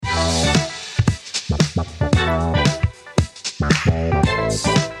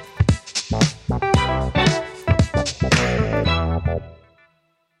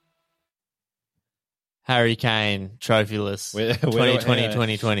Harry Kane, trophyless,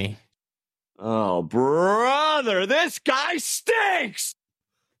 2020. Oh, brother, this guy stinks!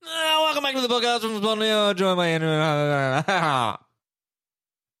 Welcome back to the podcast from Spondeo. Join my...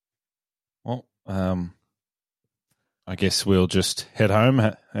 Well, I guess we'll just head home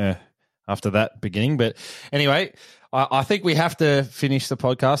after that beginning. But anyway, I think we have to finish the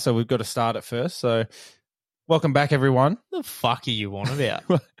podcast, so we've got to start it first. So welcome back, everyone. What the fuck are you on about?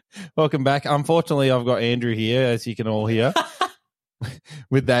 Welcome back. Unfortunately, I've got Andrew here, as you can all hear,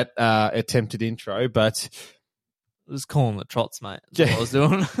 with that attempted intro. But I was calling the trots, mate. That's what I was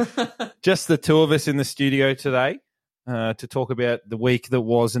doing. Just the two of us in the studio today to talk about the week that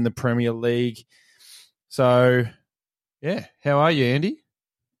was in the Premier League. So, yeah, how are you, Andy?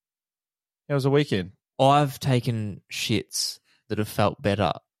 How was the weekend? I've taken shits that have felt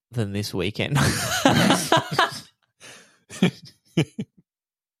better than this weekend.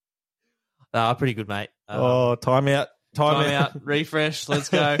 Pretty good, mate. Time out. Refresh. Let's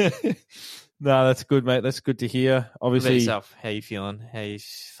go. No, that's good, mate. That's good to hear. Obviously, how about yourself? How you feeling? How you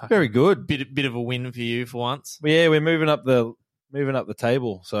very good. Bit of a win for you for once. Yeah, we're moving up the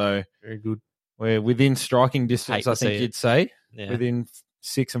table. So very good. We're within striking distance. I think you'd say within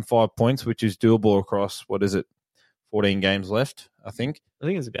 6 and 5 points, which is doable across 14 games left. I think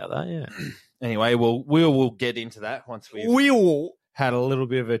it's about that. Yeah. Anyway, we'll get into that once we've had a little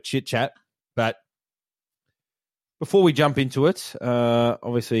bit of a chit chat. But before we jump into it,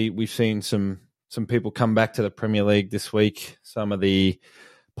 obviously we've seen some people come back to the Premier League this week. Some of the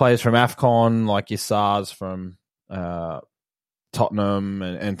players from AFCON, like your SARS from Tottenham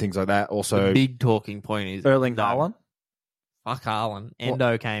and things like that. Also, the big talking point is Erling Haaland. Fuck Haaland.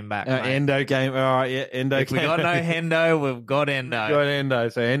 Endo came back. Endo came. All right, yeah. Endo. If we got no Hendo, we've got Endo. Got Endo.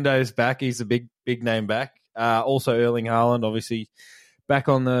 So Endo's back. He's a big name back. Also, Erling Haaland, obviously, back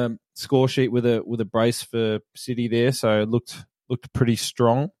on the score sheet with a brace for City there. So it looked pretty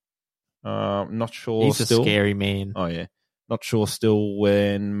strong. Not sure. He's still. A scary man. Oh yeah. Not sure still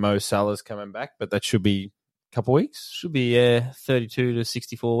when Mo Salah's coming back, but that should be a couple of weeks. Should be 32 to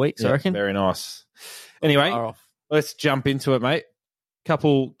 64 weeks. I reckon. Very nice. Anyway. Let's jump into it, mate.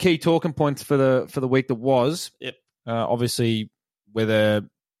 Couple key talking points for the week that was. Yep. Obviously, whether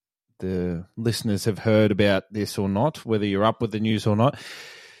the listeners have heard about this or not, whether you're up with the news or not,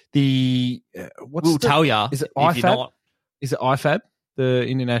 we'll tell you. Is it IFAB? You're not. Is it IFAB, the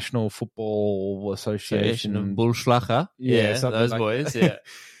International Football Association? Bullschlager. Yeah, those boys. Yeah.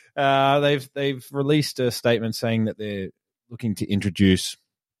 They've released a statement saying that they're looking to introduce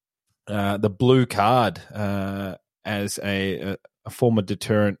the blue card as a form of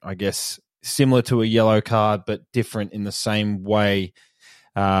deterrent, I guess, similar to a yellow card, but different in the same way,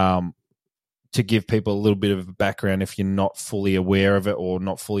 to give people a little bit of a background if you're not fully aware of it or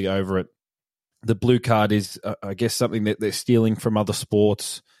not fully over it. The blue card is, I guess, something that they're stealing from other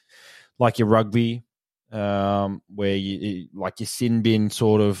sports, like your rugby, where you like your sin bin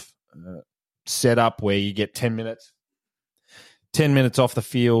sort of set up where you get 10 minutes off the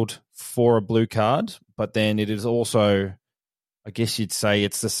field for a blue card, but then it is also, I guess you'd say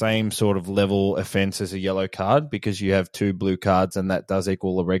it's the same sort of level offence as a yellow card because you have 2 blue cards and that does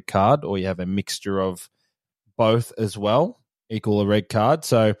equal a red card, or you have a mixture of both as well, equal a red card.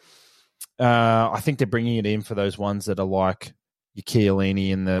 So I think they're bringing it in for those ones that are like your Chiellini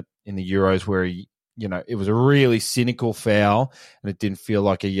in the Euros where it was a really cynical foul and it didn't feel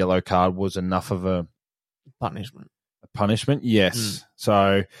like a yellow card was enough of a punishment, yes.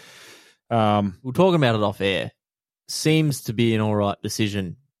 So we're talking about it off air. Seems to be an all right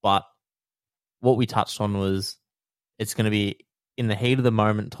decision, but what we touched on was it's going to be in the heat of the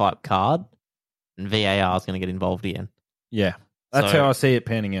moment type card, and VAR is going to get involved again. Yeah, that's how I see it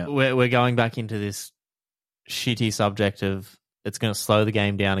panning out. We're going back into this shitty subject of it's going to slow the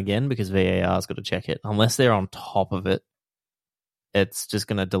game down again because VAR's got to check it. Unless they're on top of it, it's just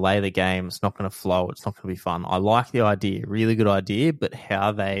going to delay the game. It's not going to flow. It's not going to be fun. I like the idea, really good idea, but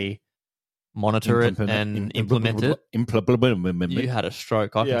how they monitor it and implement it. You had a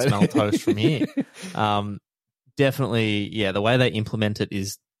stroke. I can smell toast from here. Definitely, the way they implement it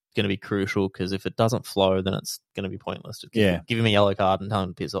is going to be crucial because if it doesn't flow, then it's going to be pointless. Just give him a yellow card and tell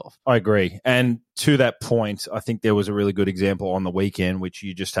him to piss off. I agree. And to that point, I think there was a really good example on the weekend, which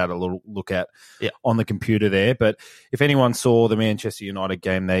you just had a little look at on the computer there. But if anyone saw the Manchester United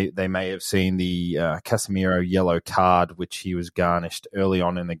game, they may have seen the Casemiro yellow card, which he was garnished early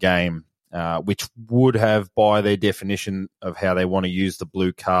on in the game, which would have, by their definition of how they want to use the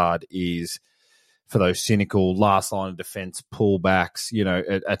blue card, is for those cynical last line of defense pullbacks,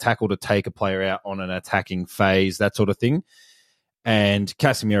 a tackle to take a player out on an attacking phase, that sort of thing. And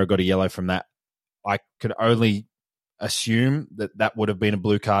Casemiro got a yellow from that. I could only assume that would have been a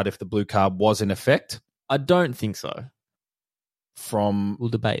blue card if the blue card was in effect. I don't think so. We'll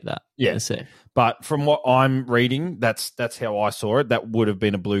debate that. Yeah. But from what I'm reading, that's how I saw it. That would have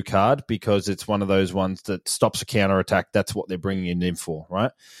been a blue card because it's one of those ones that stops a counter-attack. That's what they're bringing it in for,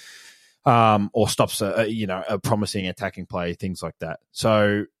 right? Or stops a promising attacking play, things like that.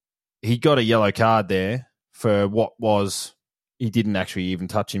 So he got a yellow card there for what was he didn't actually even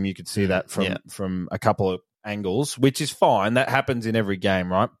touch him. You could see that from a couple of angles, which is fine. That happens in every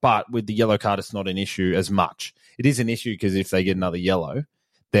game, right? But with the yellow card, it's not an issue as much. It is an issue because if they get another yellow,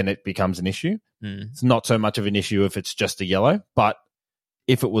 then it becomes an issue. It's not so much of an issue if it's just a yellow, but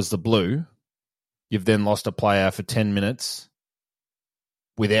if it was the blue, you've then lost a player for 10 minutes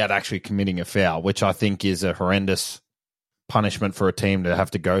without actually committing a foul, which I think is a horrendous punishment for a team to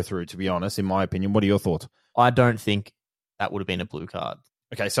have to go through, to be honest, in my opinion. What are your thoughts? I don't think that would have been a blue card.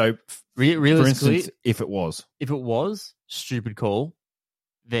 Okay, so for realistically, instance, if it was, stupid call,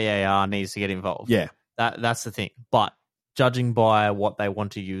 VAR needs to get involved. Yeah. That's the thing. But judging by what they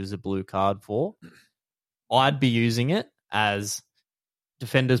want to use a blue card for, I'd be using it as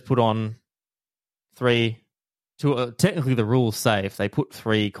defenders put on technically the rules say if they put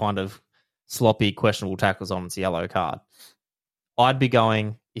 3 kind of sloppy, questionable tackles on, it's a yellow card. I'd be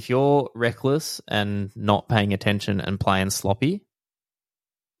going, if you're reckless and not paying attention and playing sloppy,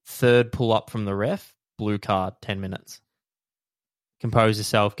 3rd pull up from the ref, blue card, 10 minutes. Compose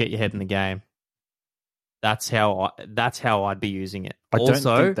yourself, get your head in the game. That's how I'd be using it. I don't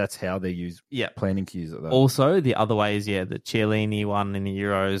think that's how they planning to use it, though. Also, the other way is, the Chiellini one in the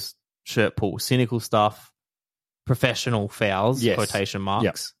Euros, shirt pull, cynical stuff, professional fouls, quotation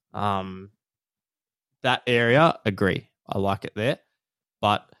marks. Yep. That area, agree. I like it there.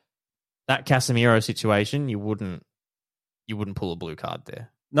 But that Casemiro situation, you wouldn't pull a blue card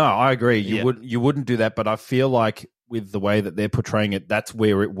there. No, I agree. You wouldn't do that, but I feel like with the way that they're portraying it, that's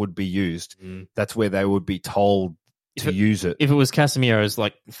where it would be used. That's where they would be told to use it. If it was Casemiro's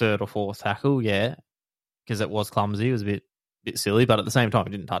like 3rd or 4th tackle, because it was clumsy, it was a bit silly, but at the same time,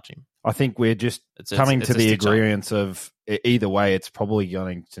 it didn't touch him. I think we're just coming to the agreement of either way, it's probably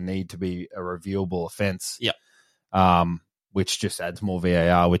going to need to be a reviewable offence. Yeah. Which just adds more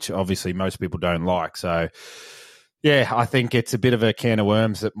VAR, which obviously most people don't like. So, yeah, I think it's a bit of a can of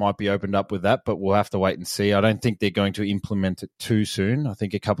worms that might be opened up with that, but we'll have to wait and see. I don't think they're going to implement it too soon. I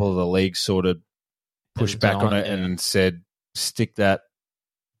think a couple of the leagues sort of pushed back on it and said, stick that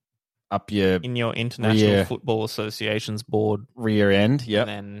up in your International Football Association's board rear end. Yep.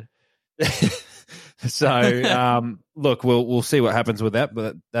 And so, look, we'll see what happens with that,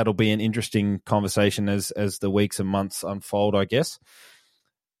 but that'll be an interesting conversation as the weeks and months unfold, I guess.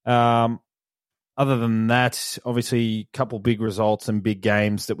 Other than that, obviously, a couple big results and big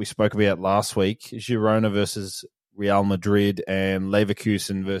games that we spoke about last week. Girona versus Real Madrid and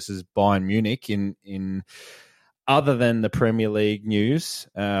Leverkusen versus Bayern Munich. In other than the Premier League news,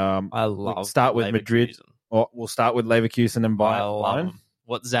 we'll start with Madrid. We'll start with Leverkusen and Bayern.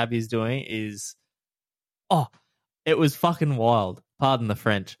 What Xavi's doing is, it was fucking wild. Pardon the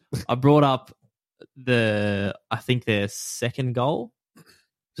French. I brought up their second goal.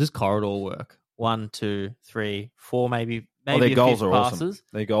 Just corridor work. 1, 2, 3, 4, maybe their goals are passes. Awesome.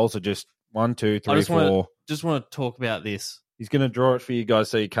 Their goals are just 1, 2, 3, 4. Just want to talk about this. He's going to draw it for you guys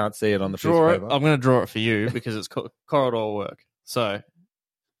so you can't see it on the piece of paper. I'm going to draw it for you because it's corridor work. So,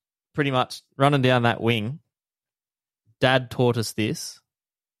 pretty much running down that wing, Dad taught us this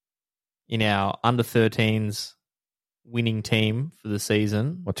in our under-13s winning team for the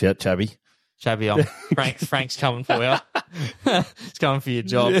season. Watch out, Chabby. Chabby, Frank's coming for you. He's coming for your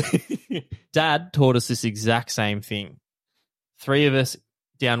job. Dad taught us this exact same thing. 3 of us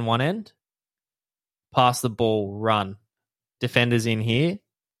down one end, pass the ball, run. Defenders in here,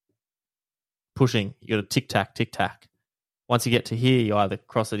 pushing. You got to tic-tac, tic-tac. Once you get to here, you either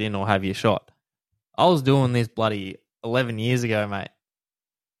cross it in or have your shot. I was doing this bloody 11 years ago, mate.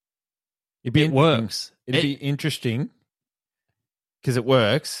 It works. It'd be interesting because it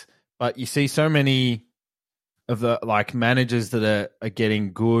works, but you see so many of the managers that are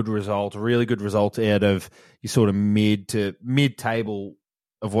getting good results, really good results out of your sort of mid-table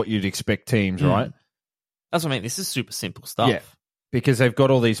of what you'd expect teams, right? That's what I mean. This is super simple stuff. Yeah, because they've got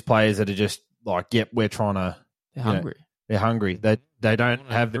all these players that are just like, yep, we're trying to... They're hungry. They're hungry. They don't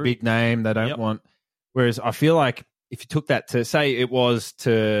have the big name. They don't want... Whereas I feel like if you took that to, say it was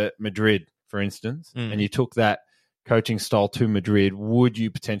to Madrid, for instance, and you took that coaching style to Madrid, would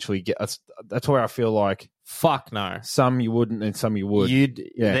you potentially get... That's where I feel like... Fuck no. Some you wouldn't and some you would.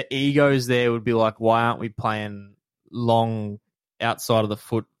 The egos there would be like, why aren't we playing long outside of the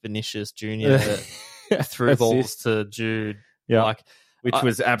foot Vinicius Jr. threw balls to Jude. Yeah, which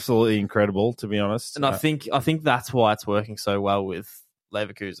was absolutely incredible, to be honest. And I think that's why it's working so well with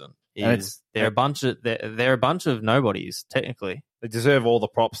Leverkusen. They're a bunch of nobodies technically. They deserve all the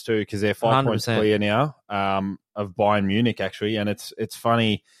props too because they're 5 points 100%. clear now of Bayern Munich actually, and it's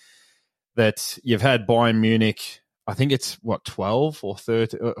funny that you've had Bayern Munich. I think it's 12 or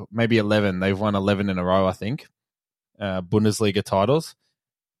 13, maybe 11. They've won 11 in a row, I think, Bundesliga titles.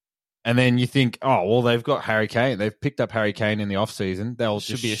 And then you think, oh well, they've got Harry Kane. They've picked up Harry Kane in the off season.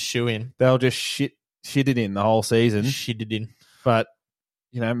 Should be a shoe-in. They'll just shit it in the whole season. Shit it in. But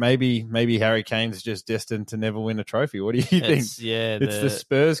maybe Harry Kane's just destined to never win a trophy. What do you think? It's the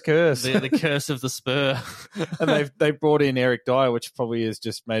Spurs curse. The curse of the Spur. And they've brought in Eric Dyer, which probably has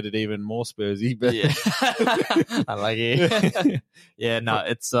just made it even more Spursy. But yeah. I like it. Yeah, no,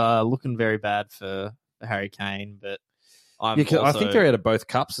 it's looking very bad for Harry Kane, but I think they're out of both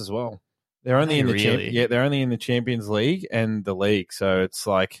cups as well. They're only in the they're only in the Champions League and the league, so it's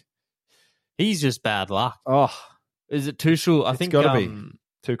like he's just bad luck. Oh, is it Tuchel? I think got to be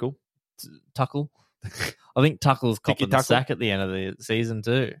Tuchel. Tuchel. I think Tuchel's copping the sack at the end of the season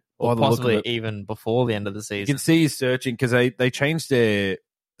too, or possibly even before the end of the season. You can see he's searching because they changed their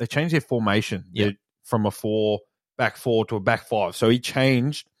formation from a back four to a back five. So he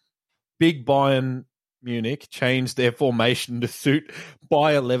changed. Big Bayern Munich changed their formation to suit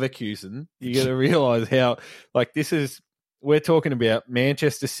Bayer Leverkusen. You got to realize how we're talking about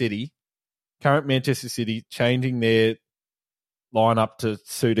Manchester City, current Manchester City changing their lineup to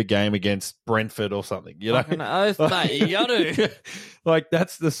suit a game against Brentford or something. You know, mate, you got to. Like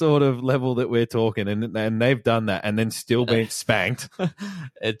that's the sort of level that we're talking, and they've done that, and then still being spanked.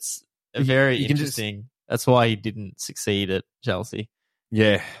 It's very interesting. That's why he didn't succeed at Chelsea.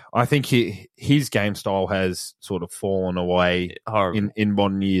 Yeah, I think his game style has sort of fallen away in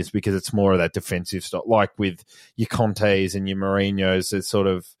modern years because it's more of that defensive style, like with your Contes and your Mourinho's. It's sort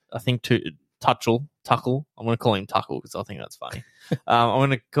of I think Tuchel. I'm going to call him Tuchel because I think that's funny. I'm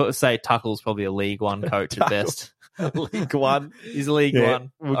going to say Tuchel's probably a League One coach at best. League One, he's League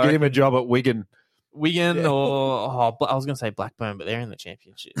One. We'll get him a job at Wigan, or I was going to say Blackburn, but they're in the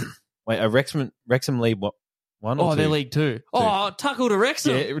Championship. Wait, a Wrexham League One? Oh, they're League Two. Oh, Tuchel to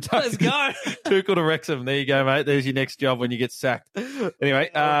Wrexham. Yeah, let's go. Tuchel to Wrexham. There you go, mate. There's your next job when you get sacked. Anyway,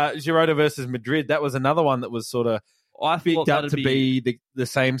 Girona versus Madrid. That was another one that was sort of picked up to be the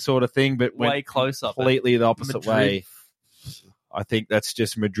same sort of thing, but way went closer, completely the opposite way. I think that's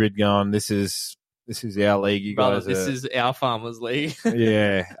just Madrid going, this is our league. You guys this is our Farmers League.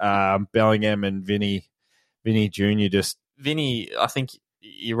 Yeah. Bellingham and Vinny Jr. Vinny, I think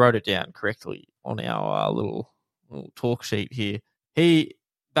you wrote it down correctly on our little talk sheet here.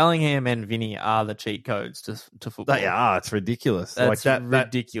 Bellingham and Vinny are the cheat codes to football. They are. It's ridiculous. That's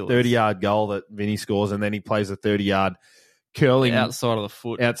ridiculous. That 30-yard goal that Vinny scores, and then he plays a 30-yard curling outside of the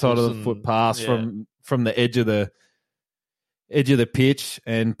foot pass from the edge of the pitch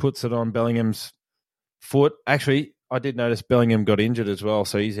and puts it on Bellingham's foot. Actually, I did notice Bellingham got injured as well,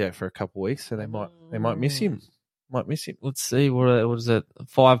 so he's out for a couple of weeks. So they might miss him. Let's see. What is it?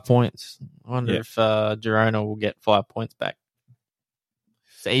 5 points. I wonder if Girona will get 5 points back.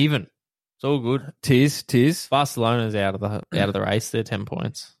 It's even. It's all good. Tis. Barcelona's out of the race. They're 10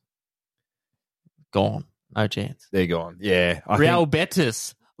 points. Gone. No chance. They're gone. Yeah. Real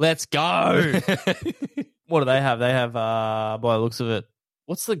Betis. Let's go. What do they have? They have, by the looks of it,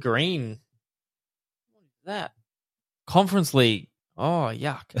 what's the green? What is that? Conference League. Oh,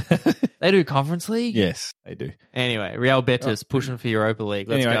 yuck. They do Conference League? Yes, they do. Anyway, Real Betis pushing for Europa League.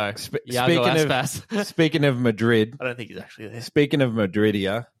 Let's go. Speaking of Madrid. I don't think he's actually there. Speaking of Madrid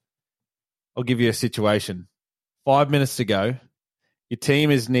here, I'll give you a situation. 5 minutes to go. Your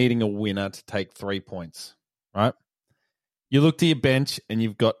team is needing a winner to take 3 points, right? You look to your bench and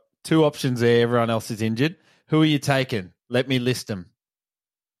you've got two options there. Everyone else is injured. Who are you taking? Let me list them.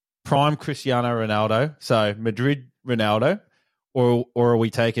 Prime Cristiano Ronaldo. So Madrid Ronaldo. Or are we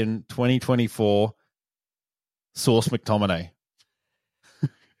taking 2024 Source Mctominay?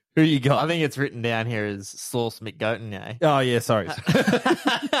 Who you got? I think it's written down here as Source Mctominay. Oh, yeah, sorry.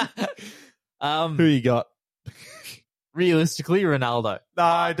 Who you got? Realistically, Ronaldo.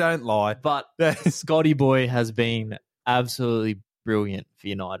 No, don't lie. But Scotty Boy has been absolutely brilliant for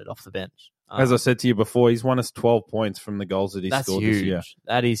United off the bench. As I said to you before, he's won us 12 points from the goals that he scored huge. This year.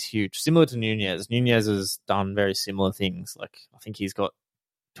 That is huge. Similar to Nunez. Nunez has done very similar things. Like I think he's got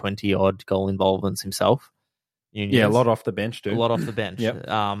 20-odd goal involvements himself. Nunez. Yeah, a lot off the bench, too. A lot off the bench. Yep.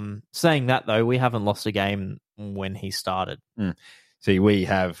 Saying that, though, we haven't lost a game when he started. See, we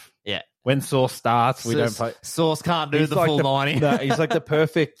have. Yeah. when Sauce starts, we don't play. Sauce can't do He's the like full 90. No, he's like the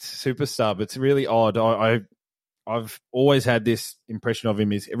perfect super sub. It's really odd. I've always had this impression of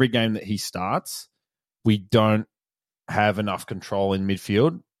him is every game that he starts, we don't have enough control in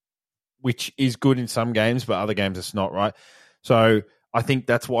midfield, which is good in some games, but other games it's not, right? So I think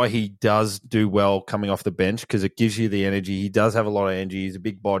that's why he does do well coming off the bench, because it gives you the energy. He does have a lot of energy. He's a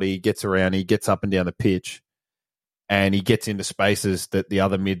big body. He gets around. He gets up and down the pitch, and he gets into spaces that the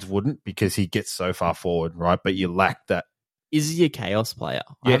other mids wouldn't because he gets so far forward, right? But you lack that. Is he a chaos player?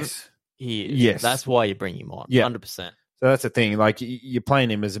 Yes. He is. Yes. That's why you bring him on. Yeah. 100%. So that's the thing. Like, you're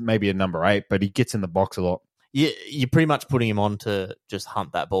playing him as maybe a number 8, but he gets in the box a lot. You're pretty much putting him on to just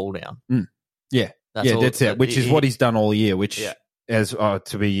hunt that ball down. Yeah. That's it. Which is what he's done all year, which... Yeah. As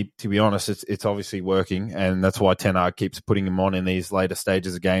to be honest, it's obviously working, and that's why Ten Hag keeps putting him on in these later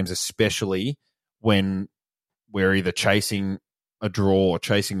stages of games, especially when we're either chasing a draw or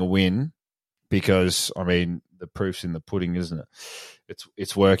chasing a win. Because I mean, the proof's in the pudding, isn't it?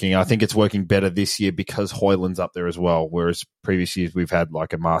 It's working. I think it's working better this year because Højlund's up there as well. Whereas previous years we've had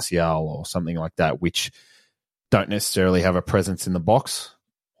like a Martial or something like that, which don't necessarily have a presence in the box.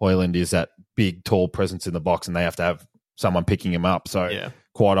 Højlund is that big, tall presence in the box, and they have to have someone picking him up. So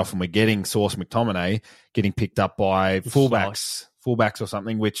quite often we're getting Sauce Mctominay getting picked up by fullbacks or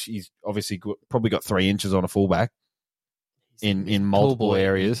something, which he's obviously probably got 3 inches on a fullback in multiple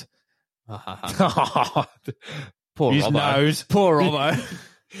areas. Poor his Robbo. Nose. Poor Robbo.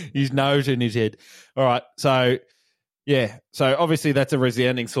 His nose and his head. All right. So, yeah. So, obviously that's a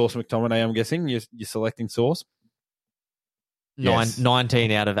resounding Sauce Mctominay, I'm guessing. You're selecting Sauce?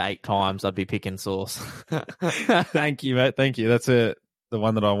 19 out of 8 times I'd be picking Sauce. Thank you, mate. Thank you. That's the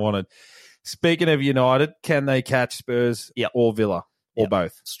one that I wanted. Speaking of United, can they catch Spurs or Villa or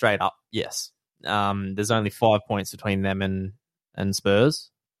both? Straight up, yes. There's only 5 points between them and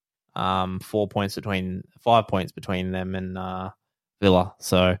Spurs. 5 points between them and Villa.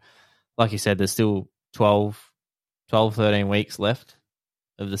 So, like you said, there's still 13 weeks left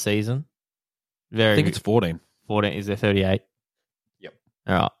of the season. I think it's 14. 14. Is there 38? Yep.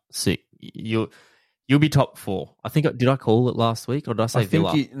 All right. Sick. You'll be top 4. I think. Did I call it last week or did I say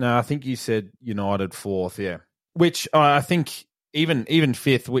Villa? I think you said United 4th. Yeah. Which I think even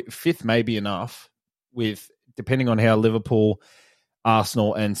 5th may be enough. With depending on how Liverpool,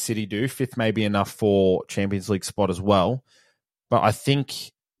 Arsenal, and City do, 5th may be enough for Champions League spot as well. But I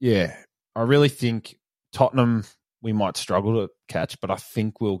think, I really think Tottenham we might struggle to catch, but I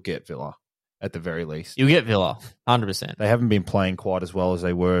think we'll get Villa. At the very least. You'll get Villa, 100%. They haven't been playing quite as well as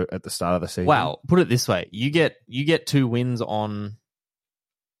they were at the start of the season. Well, put it this way. You get 2 wins on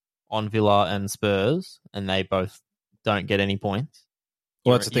Villa and Spurs, and they both don't get any points.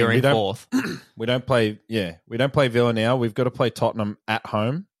 Well, that's the thing. You're in 4th. We don't play Villa now. We've got to play Tottenham at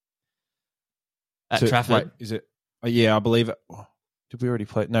home. At Trafford? Wait, is it? I believe it. Did we already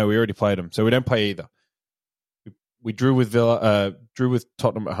play? No, we already played them. So we don't play either. We drew with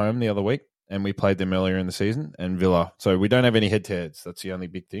Tottenham at home the other week. And we played them earlier in the season, and Villa. So we don't have any head-to-heads. That's the only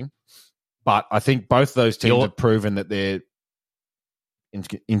big thing. But I think both those teams have proven that they're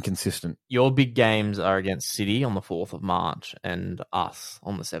inconsistent. Your big games are against City on the 4th of March and us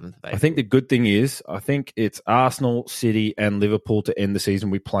on the 7th of April. I think the good thing is, I think it's Arsenal, City, and Liverpool to end the season.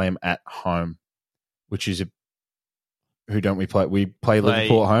 We play them at home, which is who don't we play? We play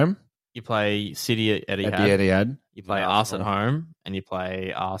Liverpool at home. You play City at Etihad. At the Etihad. You play us at home, and you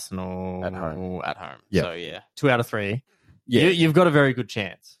play Arsenal at home. Yep. So, 2 out of 3. Yeah. You've got a very good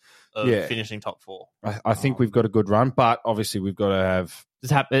chance of finishing top 4. I think we've got a good run, but obviously we've got to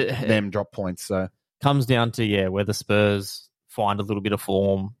have them drop points. So comes down to, whether Spurs find a little bit of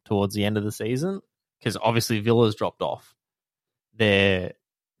form towards the end of the season, because obviously Villa's dropped off. They're,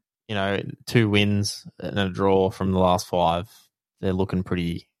 2 wins and a draw from the last 5. They're looking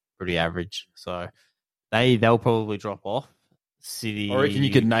pretty average. So they'll probably drop off. City. I reckon you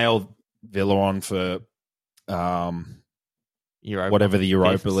could nail Villa on for whatever the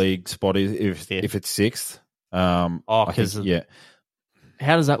Europa League spot is if it's 6th. Because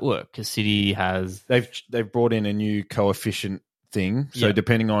how does that work? Because City has they've brought in a new coefficient thing. So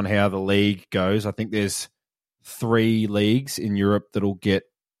depending on how the league goes, I think there's 3 leagues in Europe that'll get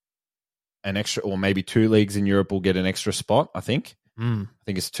an extra, or maybe 2 leagues in Europe will get an extra spot. I think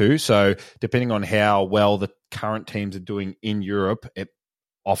it's 2. So depending on how well the current teams are doing in Europe, it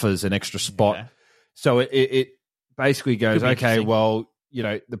offers an extra spot. Yeah. So it basically goes, okay, well,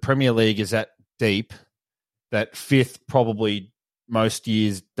 the Premier League is that deep that 5th probably most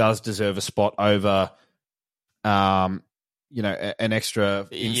years does deserve a spot over, an extra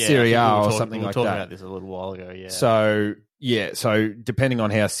in Serie A or something like that. We were talking about this a little while ago, yeah. So Yeah, so depending on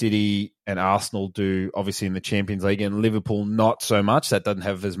how City and Arsenal do, obviously in the Champions League, and Liverpool not so much, that doesn't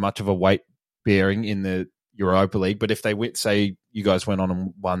have as much of a weight bearing in the Europa League. But if they say you guys went on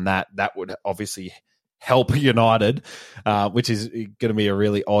and won that would obviously help United, which is going to be a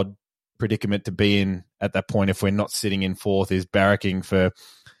really odd predicament to be in at that point if we're not sitting in fourth, is barracking for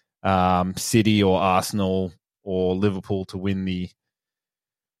City or Arsenal or Liverpool to win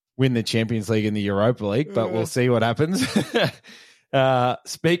the Champions League and the Europa League, but we'll see what happens.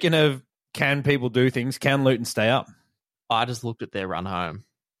 Speaking of can people do things, can Luton stay up? I just looked at their run home.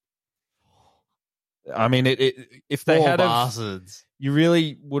 I mean, if they Poor had bastards. you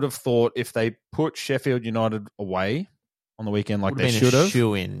really would have thought if they put Sheffield United away on the weekend, like they should have.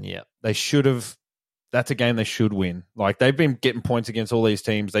 Shoe-in, yeah. They should have. That's a game they should win. Like, they've been getting points against all these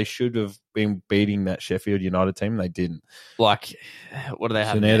teams. They should have been beating that Sheffield United team. They didn't. Like, what do they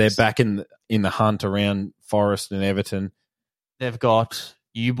have? So now next? they're back in the hunt around Forest and Everton. They've got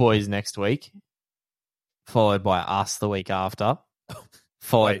you boys next week, followed by us the week after.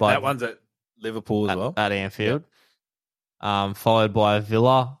 Followed by that one's at Liverpool as well. At Anfield. Yep. Followed by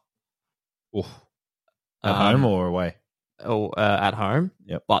Villa. Oof. At home or away? At home.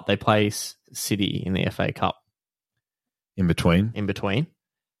 Yep. But they play City in the FA Cup. In between. And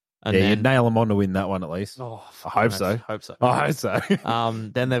yeah, then, you'd nail them on to win that one at least. Oh, I hope so. Hope so. I hope so.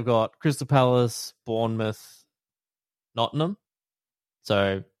 Then they've got Crystal Palace, Bournemouth, Nottingham.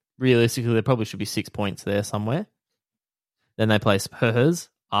 So realistically, there probably should be 6 points there somewhere. Then they play Spurs,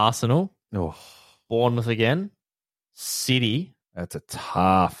 Arsenal, Bournemouth again, City. That's a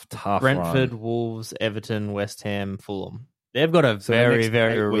tough Brentford, run. Wolves, Everton, West Ham, Fulham. They've got a very,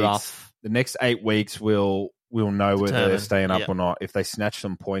 very rough. The next 8 weeks, we'll know whether they're staying up Yep. or not. If they snatch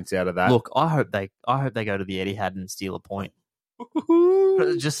some points out of that, Look, I hope they go to the Etihad and steal a point.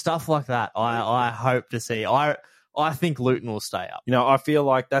 Just stuff like that. I hope to see. I think Luton will stay up. you know, I feel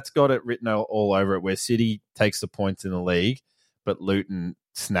like that's got it written all over it. Where City takes the points in the league, but Luton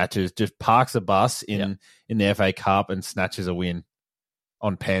just parks a bus in the FA Cup and snatches a win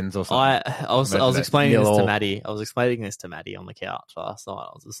on pens or something. I was explaining this to Maddie. I was explaining this to Maddie on the couch last night.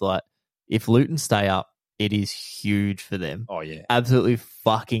 I was just like, if Luton stay up, it is huge for them. Oh yeah, absolutely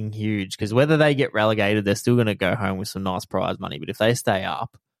fucking huge. Because whether they get relegated, they're still going to go home with some nice prize money. But if they stay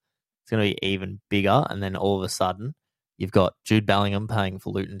up, it's going to be even bigger. And then all of a sudden, you've got Jude Bellingham paying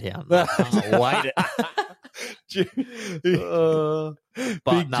for Luton Town. Wait.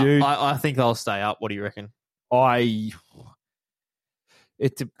 But no, I think they'll stay up. What do you reckon? I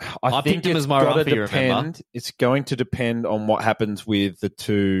think picked them it's as my gotta roughy, remember? depend. It's going to depend on what happens with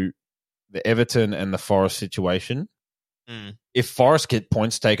the Everton and the Forest situation. Mm. If Forest get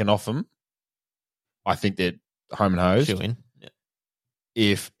points taken off them, I think they're home and hosed. Shoe-in. Yeah.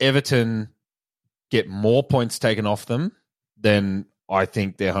 If Everton get more points taken off them, then I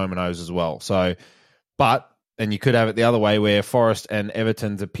think they're home and hosed as well. So, but then you could have it the other way where Forest and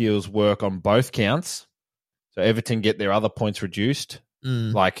Everton's appeals work on both counts. So Everton get their other points reduced,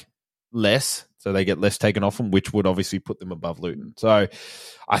 like less, so they get less taken off them, which would obviously put them above Luton. So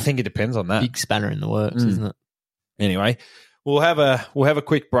I think it depends on that. Big spanner in the works, isn't it? Anyway, we'll have a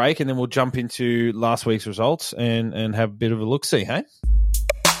quick break and then we'll jump into last week's results and have a bit of a look-see, hey?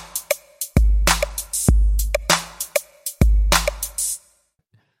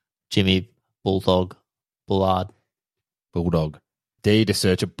 Jimmy, Bulldog, Bullard. Bulldog. Dare you to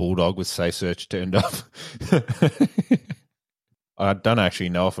search a Bulldog with Say Search turned off? I don't actually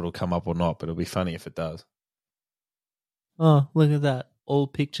know if it'll come up or not, but it'll be funny if it does. Oh, look at that. All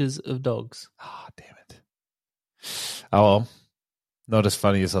pictures of dogs. Ah, damn it. Oh, well. Not as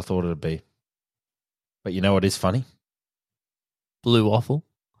funny as I thought it'd be. But you know what is funny? Blue waffle.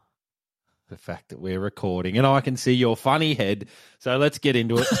 The fact that we're recording and I can see your funny head. So let's get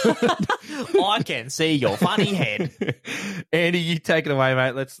into it. I can see your funny head. Andy, you take it away,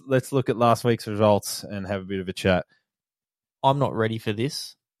 mate. Let's look at last week's results and have a bit of a chat. I'm not ready for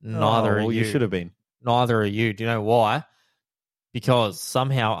this. Neither are you. You should have been. Neither are you. Do you know why? Because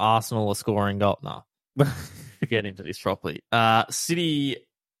somehow Arsenal are scoring goal. No. Get into this properly. City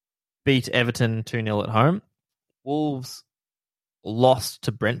beat Everton 2-0 at home. Wolves lost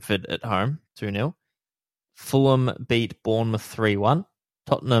to Brentford at home 2-0. Fulham beat Bournemouth 3-1.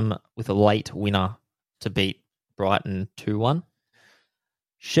 Tottenham with a late winner to beat Brighton 2-1.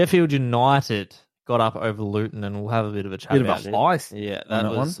 Sheffield United got up over Luton, and we'll have a bit of a chat about it. Bit of a heist. Yeah,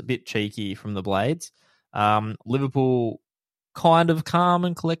 that was a bit cheeky from the Blades. Liverpool, kind of calm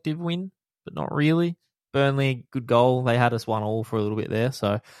and collective win, but not really. Burnley, good goal. They had us 1-1 for a little bit there,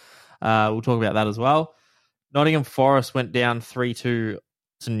 so we'll talk about that as well. Nottingham Forest went down 3-2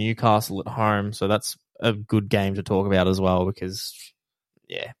 to Newcastle at home, so that's a good game to talk about as well because,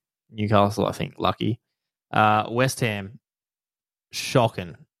 yeah, Newcastle, I think, lucky. West Ham,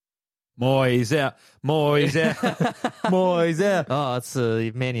 shocking. Moyes out. Moyes out. Moyes out. Oh, it's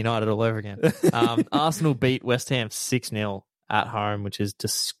Man United all over again. Arsenal beat West Ham 6-0 at home, which is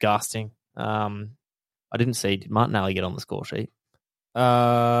disgusting. I didn't see, did Martinelli get on the score sheet?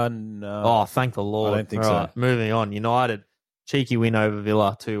 No. Oh, thank the Lord. I don't think so. Moving on. United, cheeky win over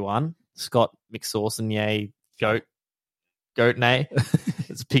Villa 2-1. Scott McSaucinier, Goatnay.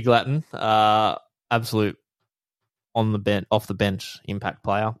 It's pig Latin. Absolute off the bench impact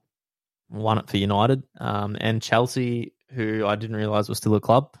player. Won it for United. And Chelsea, who I didn't realise was still a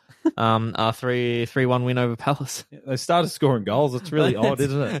club, a 3-1 win over Palace. They started scoring goals. It's really odd,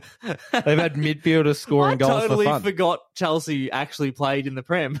 isn't it? They've had midfielders scoring goals totally for fun. Forgot Chelsea actually played in the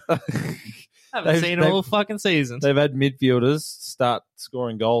Prem. Haven't seen it all fucking seasons. They've had midfielders start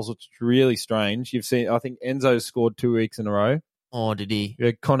scoring goals, which is really strange. You've seen, I think Enzo scored 2 weeks in a row. Oh, did he? You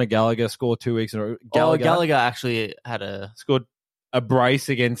had Conor Gallagher scored 2 weeks in a row. Gallagher actually scored a brace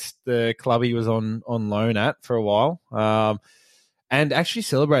against the club he was on loan at for a while, and actually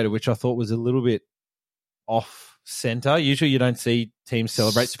celebrated, which I thought was a little bit off centre. Usually you don't see teams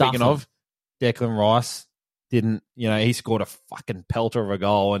celebrate. Speaking of, Declan Rice didn't, he scored a fucking pelter of a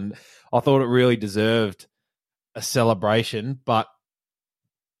goal, and I thought it really deserved a celebration, but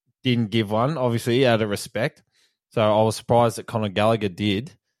didn't give one, obviously, out of respect. So I was surprised that Conor Gallagher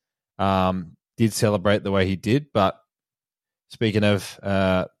did celebrate the way he did, but speaking of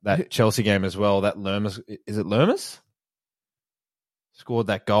that Chelsea game as well, that Lermas, is it Lermas? Scored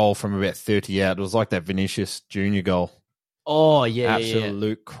that goal from about 30 out. It was like that Vinicius Junior goal. Oh, yeah.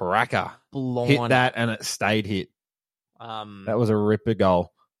 Absolute cracker. Blimey. Hit that and it stayed hit. That was a ripper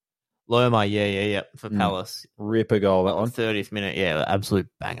goal. Lerma, yeah, for Palace. Ripper goal, that one. 30th minute, yeah, absolute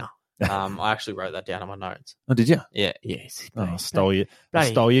banger. I actually wrote that down on my notes. Oh, did you? Yeah, yes. I stole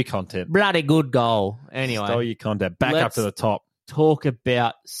your content. Bloody good goal. Anyway. Stole your content. Back up to the top. Talk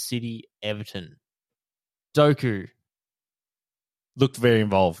about City Everton. Doku. Looked very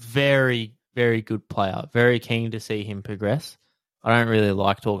involved. Very, very good player. Very keen to see him progress. I don't really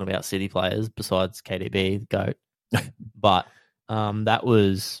like talking about City players besides KDB, the GOAT. But that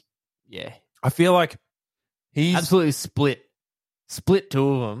was, yeah. I feel like he's absolutely split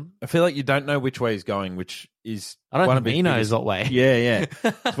two of them. I feel like you don't know which way he's going, which is I don't think he knows what way. Yeah.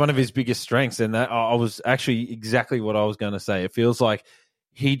 It's one of his biggest strengths, and that I was actually exactly what I was going to say. It feels like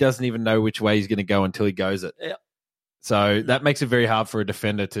he doesn't even know which way he's going to go until he goes it. Yeah. So that makes it very hard for a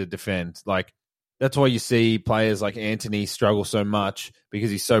defender to defend. Like that's why you see players like Anthony struggle so much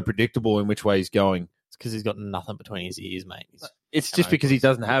because he's so predictable in which way he's going. It's because he's got nothing between his ears, mate. It's just because he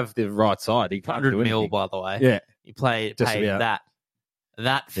doesn't have the right side. He can't 100 do anything. mil, by the way. Yeah. You paid that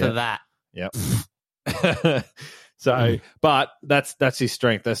for that. Yep. So, but that's his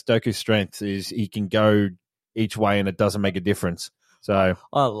strength. That's Doku's strength is he can go each way and it doesn't make a difference. So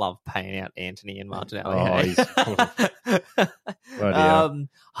I love paying out Anthony and Martinelli.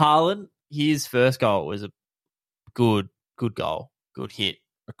 Haaland, his first goal was a good goal, good hit.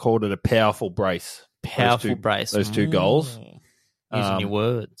 I called it a powerful brace. Those two goals. Using your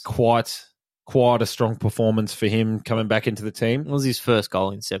words. Quite a strong performance for him coming back into the team. It was his first goal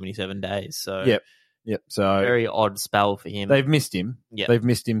in 77 days. So Yep. So very odd spell for him. They've missed him. Yep. They've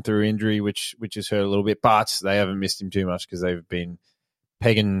missed him through injury, which has hurt a little bit, but they haven't missed him too much because they've been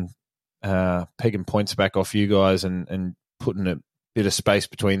pegging points back off you guys and putting a bit of space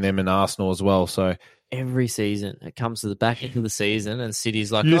between them and Arsenal as well. So every season it comes to the back end of the season and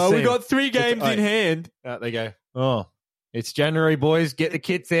City's like, we got 3 games in hand. Out they go. Oh, it's January, boys. Get the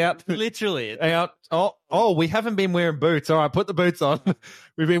kits out. Literally. Out. Oh, we haven't been wearing boots. All right, put the boots on.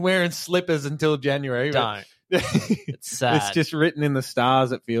 We've been wearing slippers until January. Don't. It's sad. It's just written in the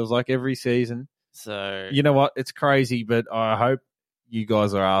stars, it feels like, every season. So you know what? It's crazy, but I hope you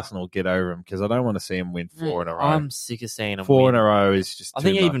guys are Arsenal get over them because I don't want to see them win 4 in a row. I'm sick of seeing them 4 win. in a row is just I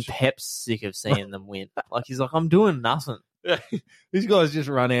think too even much. Pep's sick of seeing them win. Like he's like, I'm doing nothing. These guys just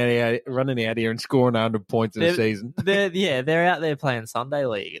running out here and scoring 100 points in a season. They're out there playing Sunday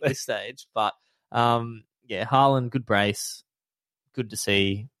League at this stage. But Haaland, good brace. Good to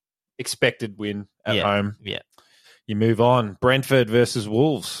see. Expected win at home. Yeah. You move on. Brentford versus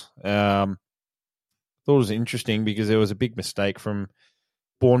Wolves. Thought it was interesting because there was a big mistake from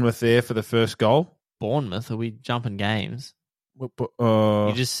Bournemouth there for the first goal. Bournemouth? Are we jumping games?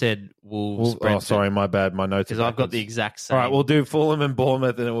 You just said Wolves. Brentford. Oh, sorry, my bad. My notes. Because I've got the exact same. All right, we'll do Fulham and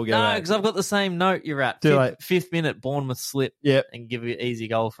Bournemouth, and then we'll go. No, because I've got the same note. You're at fifth minute. Bournemouth slip. Yep. And give an easy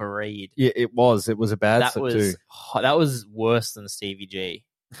goal for Reed. Yeah, it was. It was a bad slip too. That was worse than Stevie G.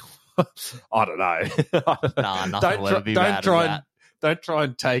 I don't know. Nah, nothing will ever be bad as that. Don't try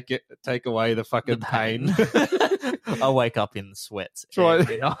and take away the fucking The pain. I wake up in sweats Try-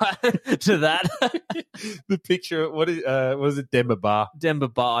 every night to that. The picture, what was it, Demba Ba? Demba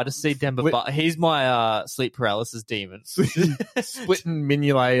Ba. I just see Demba Ba. He's my sleep paralysis demon. Splitting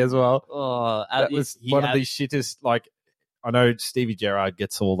Mignolet as well. Oh, That was one of the shittest, like, I know Stevie Gerrard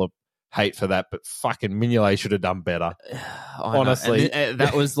gets all the hate for that, but fucking Mignolet should have done better. Honestly.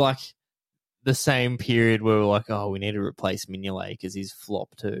 that was like the same period where we were like, oh, we need to replace Mignolet because he's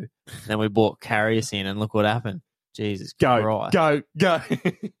flop too. And then we bought Karius in, and look what happened. Jesus Christ. Go.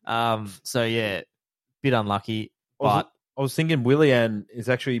 So yeah, bit unlucky, but I was thinking Willian has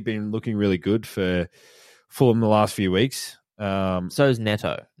actually been looking really good for Fulham the last few weeks. so is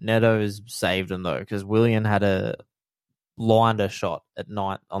Neto. Neto has saved him though, because Willian had a blinder shot at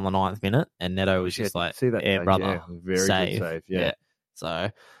on the 9th minute, and Neto was just like, see that, yeah, brother, yeah, very save. good save. Yeah.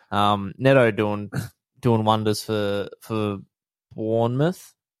 So Neto doing wonders for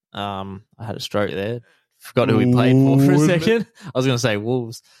Bournemouth. I had a stroke there. Forgot who we played for a second. I was going to say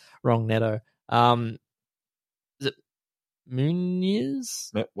Wolves. Wrong Neto. Is it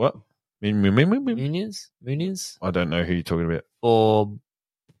Muniz? What? Muniz? I don't know who you're talking about. Or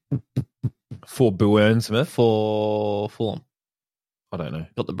For Bournemouth? for Fulham. I don't know.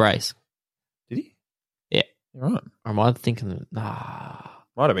 Got the brace. Did he? Yeah. You're right. Or am I thinking? Nah.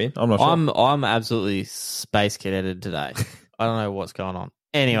 Might have been. I'm not sure. I'm absolutely space cadetted today. I don't know what's going on.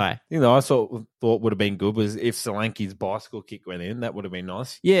 Anyway. You know, I thought would have been good was if Solanke's bicycle kick went in. That would have been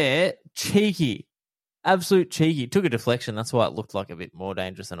nice. Yeah, cheeky. Absolute cheeky. Took a deflection. That's why it looked like a bit more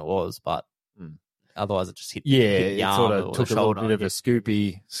dangerous than it was, but otherwise it just hit it the arm sort of or took the a little shoulder. bit of a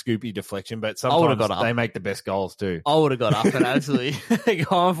scoopy deflection, but I would've sometimes got up. they make the best goals too. I would have got up and actually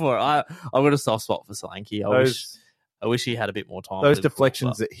gone for it. I've got a soft spot for Solanke. I wish he had a bit more time. Those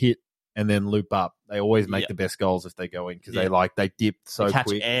deflections that hit and then loop up, they always make the best goals if they go in because they dip so they catch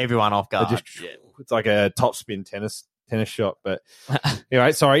quick. Everyone off guard. It's like a top spin tennis shot. But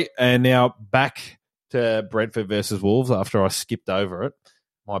anyway, sorry. And now back to Brentford versus Wolves after I skipped over it.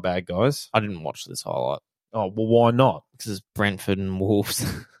 My bad, guys. I didn't watch this highlight. Oh, well, why not? Because it's Brentford and Wolves.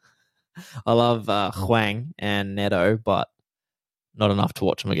 I love Hwang and Neto, but not enough to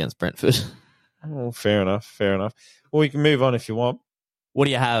watch them against Brentford. Oh, fair enough. Well, you can move on if you want. What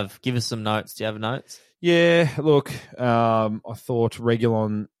do you have? Give us some notes. Do you have notes? Yeah, look, I thought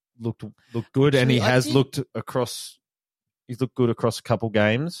Reguilon looked good, and he has looked across. He's looked good across a couple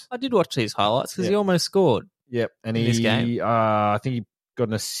games. I did watch these highlights because he almost scored. Yep, and in this game. I think he got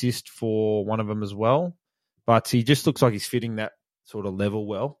an assist for one of them as well. But he just looks like he's fitting that sort of level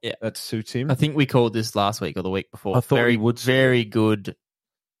well. Yeah, that suits him. I think we called this last week or the week before. I thought he would. Very good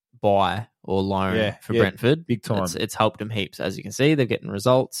buy or loan for Brentford. Big time. It's helped them heaps, as you can see. They're getting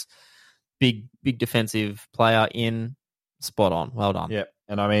results. Big defensive player in. Spot on. Well done. Yeah,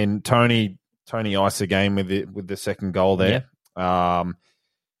 and I mean Tony iced the game with the second goal there. Yeah.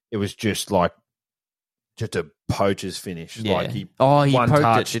 It was just a poacher's finish. Yeah. Like he one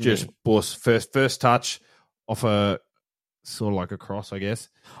touch, it, just bust first touch off a sort of like a cross, I guess.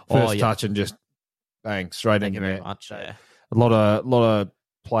 First touch and just bang straight into there. Much, yeah. A lot of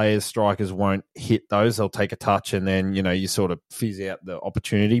players, strikers won't hit those. They'll take a touch and then you sort of fizz out the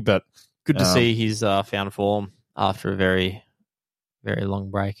opportunity. But good to see he's found form after a very, very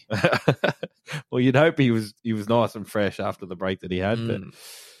long break. Well, you'd hope he was nice and fresh after the break that he had. But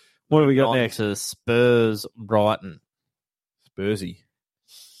what do we got next? To Spurs Brighton. Spursy.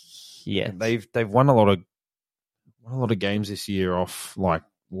 Yeah, they've won a lot of games this year off like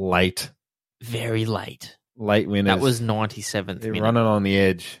very late winners. That was 97th. They're running on the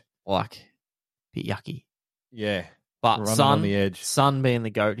edge, like a bit yucky. Yeah, but on the edge. Son being the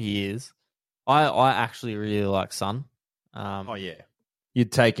goat he is, I actually really like Son. Oh yeah,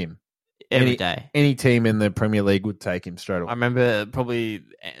 you'd take him every day. Any team in the Premier League would take him straight away. I remember probably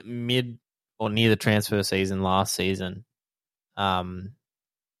mid or near the transfer season last season,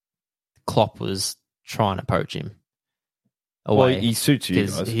 Klopp was trying to poach him away. Well, he suits you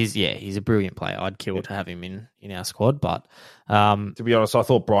guys. He's a brilliant player. I'd kill to have him in our squad. But to be honest, I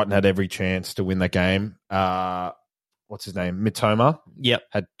thought Brighton had every chance to win that game. What's his name? Mctominay. Yep,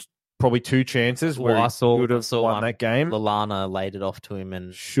 had probably two chances where he could have won that game. Lallana laid it off to him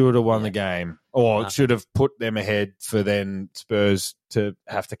and should have won the game, or should have put them ahead for then Spurs to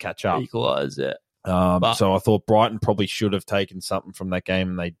have to catch up. Equalise it. So I thought Brighton probably should have taken something from that game,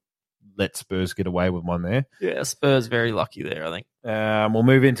 and they let Spurs get away with one there. Yeah, Spurs very lucky there, I think. We'll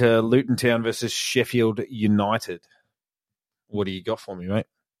move into Luton Town versus Sheffield United. What do you got for me, mate?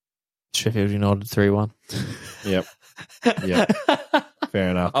 Sheffield United 3-1. Yep. Fair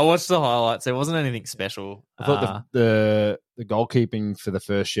enough. I watched the highlights. There wasn't anything special. I thought the goalkeeping for the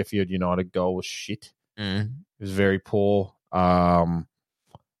first Sheffield United goal was shit. It was very poor.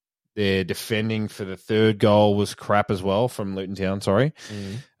 Their defending for the third goal was crap as well from Luton Town,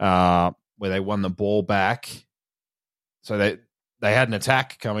 where they won the ball back. So they had an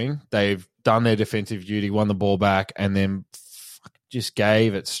attack coming. They've done their defensive duty, won the ball back, and then just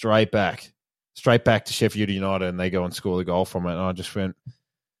gave it straight back to Sheffield United, and they go and score the goal from it. And I just went,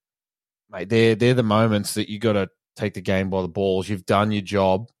 mate, they're the moments that you got to take the game by the balls. You've done your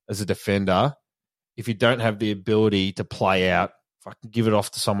job as a defender. If you don't have the ability to play out, fucking give it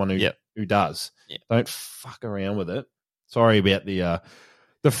off to someone who does. Yep. Don't fuck around with it. Sorry about the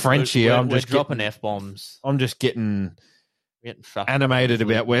French here. We're dropping F-bombs. I'm just getting animated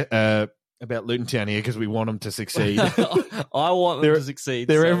about Luton Town here because we want them to succeed. I want them to succeed.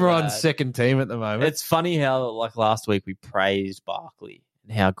 They're everyone's second team at the moment. It's funny how, like last week, we praised Barkley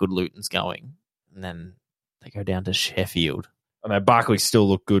and how good Luton's going, and then they go down to Sheffield. I know Barkley still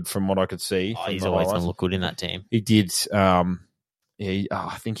looked good from what I could see. He's always going to look good in that team. He did.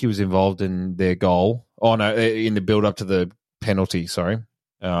 I think he was involved in their goal. Oh, no, in the build-up to the penalty, sorry,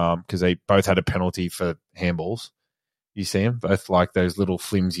 because they both had a penalty for handballs. You see them? Both like those little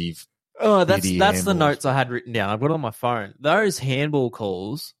flimsy... Oh, that's the notes I had written down. I've got it on my phone. Those handball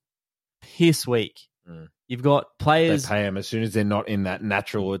calls, piss weak. You've got players... They pay them as soon as they're not in that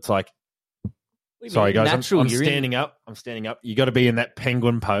natural... It's like... Sorry, guys, I'm standing up. I'm standing up. You got to be in that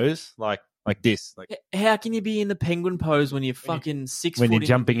penguin pose, like this. Like, how can you be in the penguin pose when you're fucking 6 foot? When you're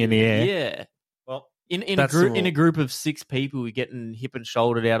jumping in the air. Yeah. Well, in a group of 6 people, you're getting hip and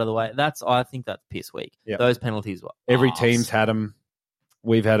shouldered out of the way. I think that's piss weak. Yep. Those penalties were every team's had them.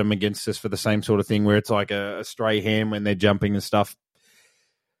 We've had them against us for the same sort of thing, where it's like a stray hand when they're jumping and stuff.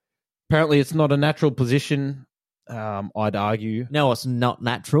 Apparently, it's not a natural position. I'd argue. No, it's not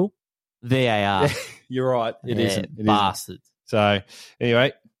natural. VAR. You're right. It isn't. It bastards. Isn't. So,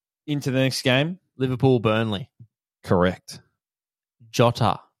 anyway, into the next game. Liverpool-Burnley. Correct.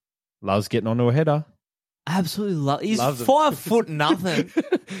 Jota. Loves getting onto a header. Absolutely He's 5 foot nothing.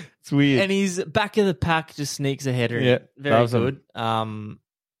 It's weird. And he's back of the pack, just sneaks a header in. Yeah, very good.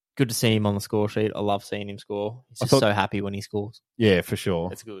 Good to see him on the score sheet. I love seeing him score. He's just so happy when he scores. Yeah, for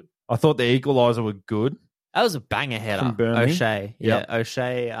sure. It's good. I thought the equaliser were good. That was a banger header. From Burnley. O'Shea. Yep. Yeah,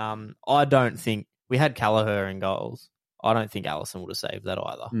 O'Shea. I don't think... We had Callagher in goals. I don't think Alisson would have saved that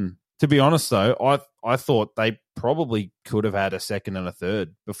either. To be honest, though, I thought they probably could have had a second and a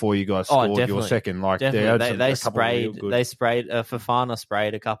third before you guys scored your second. Like definitely. They sprayed. Fofana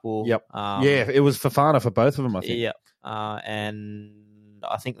sprayed a couple. Yep. Yeah, it was Fofana for both of them, I think. Yep. And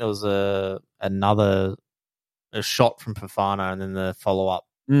I think there was another shot from Fofana, and then the follow up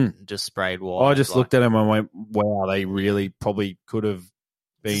just sprayed wide. I just looked at him and went, "Wow, they really probably could have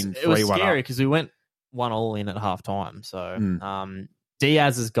been 3-1 up." It was scary because we went 1-1 in at half time. So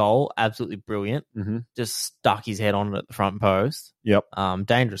Diaz's goal, absolutely brilliant. Mm-hmm. Just stuck his head on it at the front post. Yep.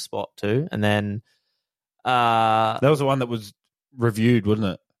 Dangerous spot too. And then that was the one that was reviewed,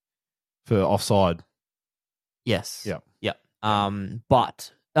 wasn't it? For offside. Yes. Yep. Yep.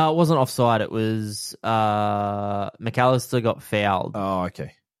 But it wasn't offside. It was McAllister got fouled. Oh,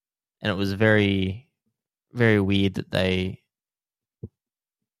 okay. And it was very, very weird that they.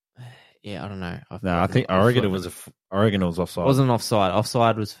 Yeah, I don't know. I reckon it was offside. It wasn't offside.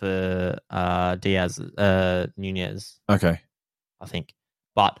 Offside was for Diaz, Nunez. Okay, I think.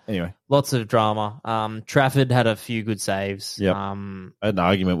 But anyway, lots of drama. Trafford had a few good saves. Yeah, I had an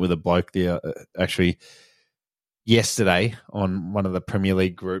argument with a bloke there actually yesterday on one of the Premier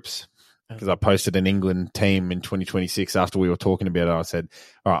League groups because I posted an England team in 2026 after we were talking about it. I said,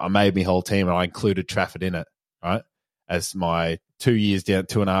 "All right, I made my whole team and I included Trafford in it, right?" As my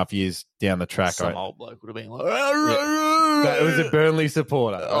 2.5 years down the track. Some old bloke would have been like, it was a Burnley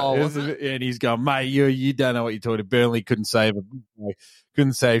supporter. Right? Oh, and he's going, "Mate, you don't know what you're talking about. Burnley couldn't save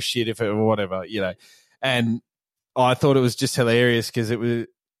shit if it or whatever, you know." And I thought it was just hilarious because it was.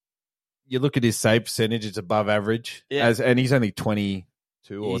 You look at his save percentage; it's above average. Yeah. And he's only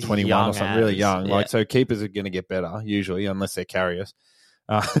 22 or 21 or something, really young. Yeah. Like so, keepers are going to get better usually, unless they're carriers.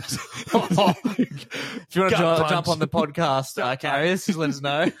 If you want to jump on the podcast, carriers, just let us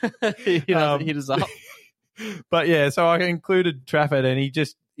know. Hit us up. But yeah, so I included Trafford, and he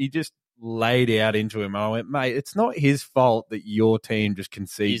just laid out into him. And I went, "Mate, it's not his fault that your team just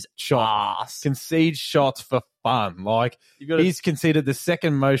concedes shots for fun. Like he's conceded the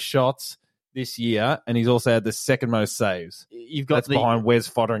second most shots this year, and he's also had the second most saves. That's behind Wes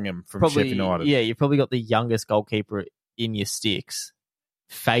Fotheringham from Sheffield United. Yeah, you've probably got the youngest goalkeeper in your sticks,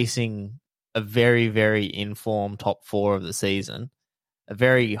 facing a very, very informed top four of the season. a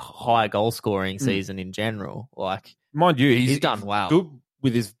very high goal scoring season in general. Like, mind you, he's done well. Good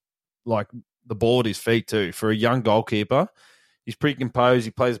with his the ball at his feet too. For a young goalkeeper, he's pretty composed.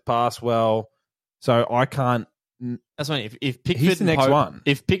 He plays the pass well. So I can't. That's why if Pickford he's the next Pope, one.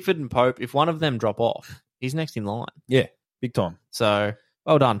 If Pickford and Pope, if one of them drop off, he's next in line. Yeah, big time. So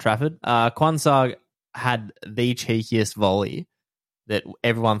well done, Trafford. Kwanzaa had the cheekiest volley that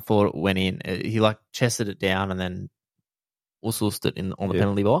everyone thought it went in. He chested it down and then whistled it on the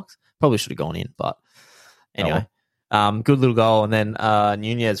penalty box. Probably should have gone in, but anyway, good little goal. And then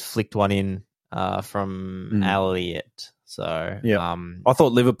Nunez flicked one in from Elliott. So I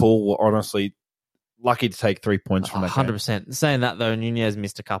thought Liverpool were honestly lucky to take 3 points from that 100%. game. Saying that though, Nunez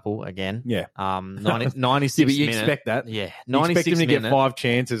missed a couple again. Yeah. 96 but you minute. expect that. Yeah. You expect him to get 5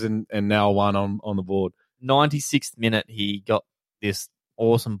 chances and now 1 on the board. 96th minute, he got this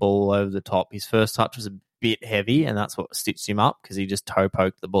awesome ball over the top. His first touch was a bit heavy, and that's what stitched him up because he just toe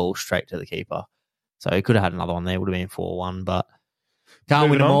poked the ball straight to the keeper. So he could have had another one there. Would have been 4-1, but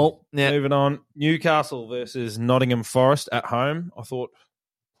can't win them all. Yeah. Moving on. Newcastle versus Nottingham Forest at home. I thought,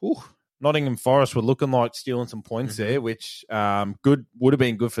 Nottingham Forest were looking like stealing some points there, which would have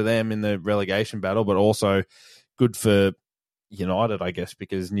been good for them in the relegation battle, but also good for United, I guess,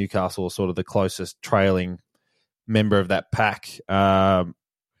 because Newcastle are sort of the closest trailing member of that pack.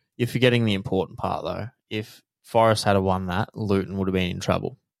 You're forgetting the important part, though. If Forest had won that, Luton would have been in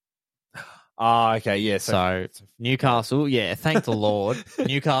trouble. Okay, yeah. So Newcastle, thank the Lord.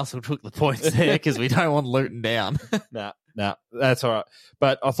 Newcastle took the points there because we don't want Luton down. No, that's all right.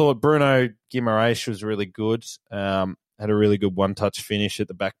 But I thought Bruno Guimaraes was really good. Had a really good one-touch finish at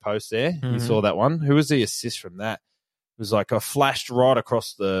the back post there. You saw that one. Who was the assist from that? It was like I flashed right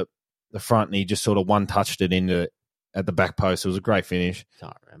across the front and he just sort of one-touched it into at the back post. It was a great finish.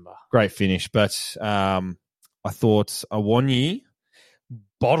 Can't remember. Great finish. But I thought Awoniyi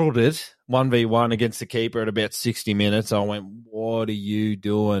bottled it 1v1 against the keeper at about 60 minutes. I went, what are you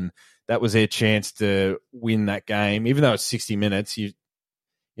doing? That was their chance to win that game. Even though it's 60 minutes,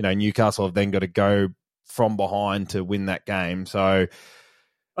 Newcastle have then got to go from behind to win that game. So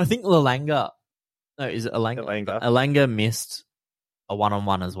I think is it Alanga? Alanga missed a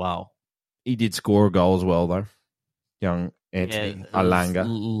one-on-one as well. He did score a goal as well, though. Young Anthony Alanga.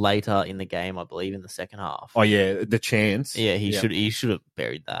 Later in the game, I believe, in the second half. Oh, yeah, the chance. Yeah, he should have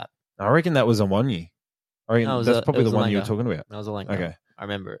buried that. I reckon that was Awoniyi. That's probably the one you were talking about. That was Alanga. Okay. I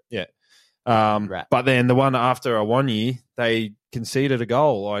remember it. Yeah. But then the one after Awoniyi, they conceded a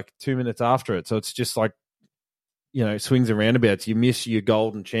goal 2 minutes after it. So it's just swings and roundabouts. You miss your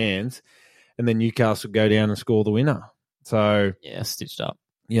golden chance, and then Newcastle go down and score the winner. So stitched up.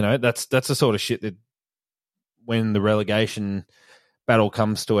 That's the sort of shit that when the relegation battle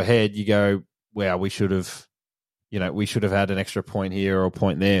comes to a head, you go, wow, we should have had an extra point here or a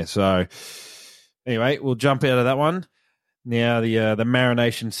point there. So anyway, we'll jump out of that one. Now the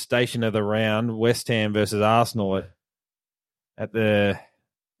marination station of the round, West Ham versus Arsenal at the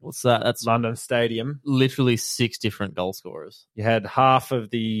what's that? That's London Stadium. Literally 6 different goal scorers. You had half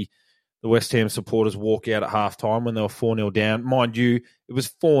of the West Ham supporters walk out at halftime when they were 4-0 down. Mind you, it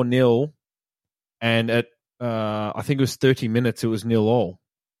was 4-0, and at I think it was 30 minutes, it was 0-0.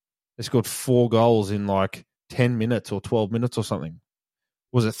 They scored 4 goals in 10 minutes or 12 minutes or something.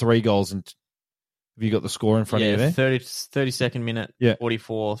 Was it 3 goals? And have you got the score in front of you there? 32nd minute,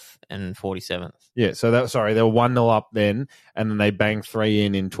 44th and 47th. Yeah, so they were 1-0 up then, and then they banged 3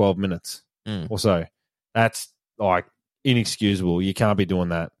 in 12 minutes or so. That's inexcusable. You can't be doing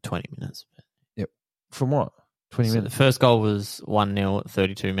that. 20 minutes. Yep. From what? 20 minutes? The first goal was 1-0 at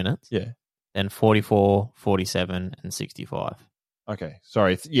 32 minutes. Yeah. Then 44, 47, and 65. Okay,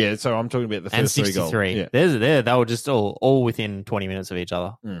 sorry. Yeah, so I'm talking about the first 3 goals. 63. Yeah. They were just all within 20 minutes of each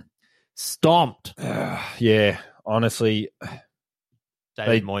other. Stomped. Yeah, honestly.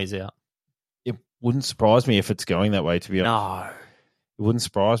 David Moyes out. It wouldn't surprise me if it's going that way, to be honest. No. It wouldn't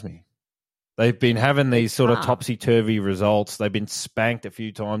surprise me. They've been having these sort of topsy-turvy results. They've been spanked a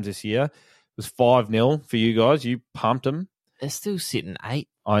few times this year. It was 5-0 for you guys. You pumped them. They're still sitting 8.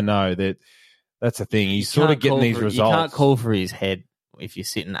 I know. That's the thing. He's sort of getting these results. You can't call for his head if you're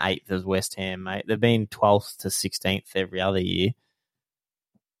sitting 8th as West Ham, mate. They've been 12th to 16th every other year.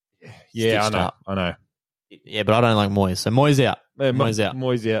 Yeah, I know. Yeah, but I don't like Moyes. So Moyes out. Moyes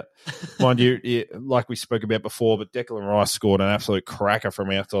out. Mind you, like we spoke about before, but Declan Rice scored an absolute cracker from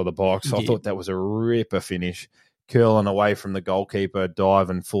outside the box. I thought that was a ripper finish. Curling away from the goalkeeper,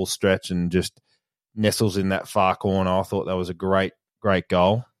 diving full stretch and just nestles in that far corner. I thought that was a great, great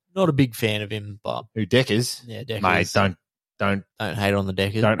goal. Not a big fan of him, but... Who, Deckers? Yeah, Deckers. Mate, don't hate on the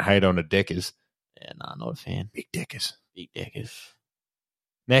Deckers. Don't hate on the Deckers. Yeah, no, not a fan. Big Deckers. Big Deckers.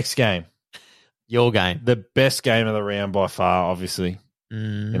 Next game. Your game. The best game of the round by far, obviously.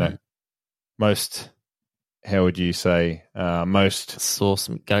 Mm. You know, most, how would you say, most Sauce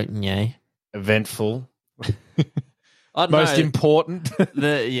Mctominay. eventful, I don't most know. important.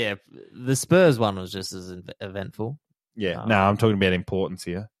 The Spurs one was just as eventful. Yeah, no, I'm talking about importance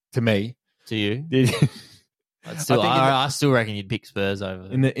here. To me. To you? I I still reckon you'd pick Spurs over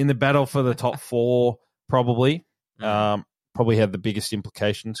in the battle for the top four, probably. Probably had the biggest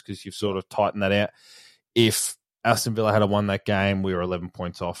implications because you've sort of tightened that out. If Aston Villa had won that game, we were 11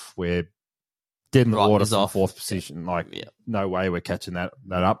 points off. We're dead in the water from fourth position. No way we're catching that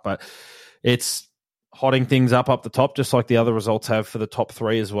up. But it's hotting things up the top, just like the other results have for the top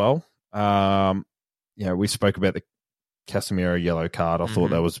three as well. We spoke about the Casemiro yellow card. I thought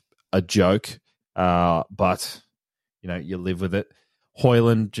that was a joke, but you live with it.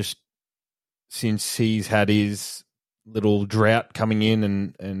 Hoyland, just since he's had his little drought coming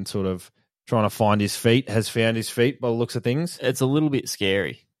in and sort of trying to find his feet, has found his feet by the looks of things. It's a little bit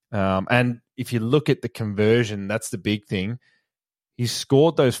scary. And if you look at the conversion, that's the big thing. He's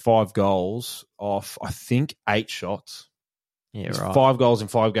scored those 5 goals off, I think, 8 shots. Yeah, It's right. 5 goals in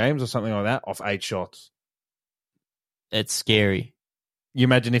 5 games or something like that off 8 shots. It's scary. You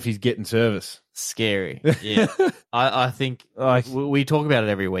imagine if he's getting service. Scary. Yeah. I think we talk about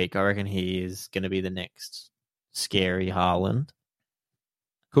it every week. I reckon he is going to be the next scary Haaland.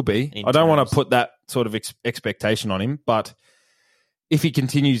 Could be. I don't want to put that sort of expectation on him, but if he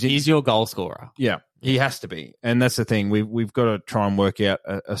continues... He's your goal scorer. Yeah, he has to be. And that's the thing. We've got to try and work out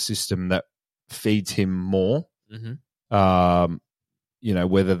a system that feeds him more. Whether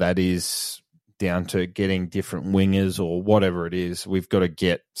that is down to getting different wingers or whatever it is, we've got to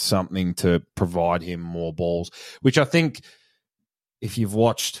get something to provide him more balls, which I think if you've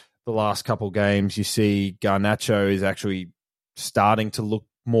watched the last couple of games, you see Garnacho is actually starting to look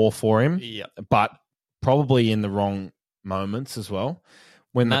more for him, but probably in the wrong moments as well.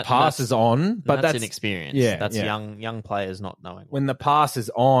 When the pass is on, but that's inexperience. Yeah, that's young players not knowing. When the pass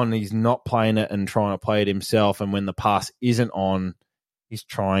is on, he's not playing it and trying to play it himself, and when the pass isn't on, he's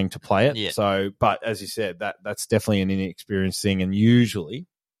trying to play it. Yeah. So, but as you said, that's definitely an inexperienced thing, and usually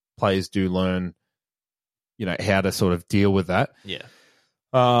players do learn, how to sort of deal with that. Yeah.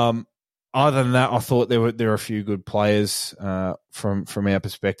 Other than that, I thought there were a few good players from our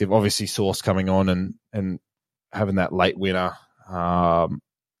perspective. Obviously, Source coming on and having that late winner.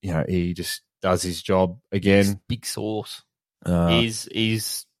 He just does his job again. Big Source.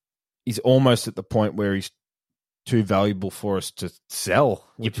 He's almost at the point where he's too valuable for us to sell.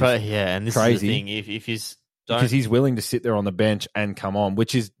 And this crazy. is the thing. If he's because he's willing to sit there on the bench and come on,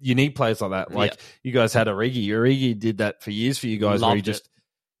 which is you need players like that. Like you guys had Origi. Origi did that for years for you guys, where he just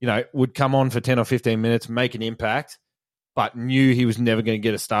would come on for 10 or 15 minutes, make an impact, but knew he was never going to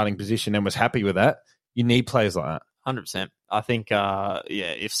get a starting position and was happy with that. You need players like that. 100%. I think,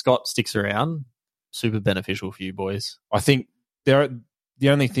 if Scott sticks around, super beneficial for you boys. I think the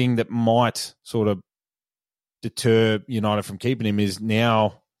only thing that might sort of deter United from keeping him is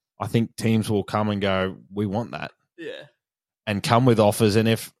now I think teams will come and go, we want that. Yeah. And come with offers. And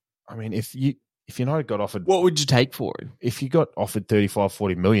if United got offered... What would you take for him? If you got offered 35,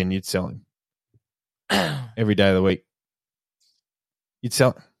 40 million, you'd sell him. Every day of the week. You'd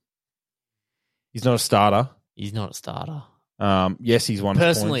sell him. He's not a starter. He's not a starter. Yes, he's one.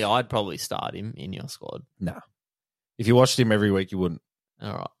 Personally, I'd probably start him in your squad. No. If you watched him every week, you wouldn't.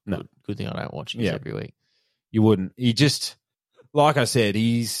 All right. No. Good thing I don't watch him every week. You wouldn't. He just, like I said,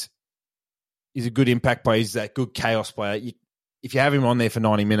 he's a good impact player. He's that good chaos player. If you have him on there for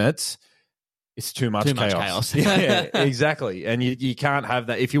 90 minutes, it's too much chaos. Yeah, exactly. And you can't have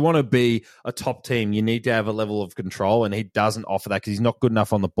that. If you want to be a top team, you need to have a level of control, and he doesn't offer that because he's not good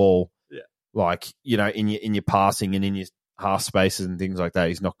enough on the ball. Yeah. Like, in your passing and in your half spaces and things like that.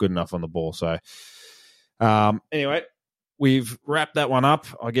 He's not good enough on the ball. So, anyway, we've wrapped that one up.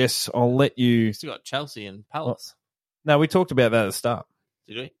 I guess I'll let you... Still got Chelsea and Palace. No, we talked about that at the start.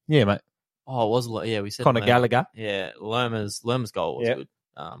 Did we? Yeah, mate. Oh, it was... Yeah, we said... Conor Gallagher. Yeah, Lerma's goal was good.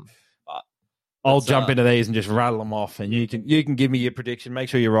 But I'll jump into these and just rattle them off, and you can give me your prediction. Make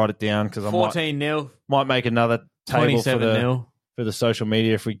sure you write it down because I 14-0. Might make another table 27-0. For the social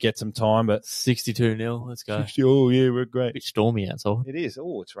media if we get some time, but 62-0. Let's go. Oh, yeah, we're great. A bit stormy outside. It is.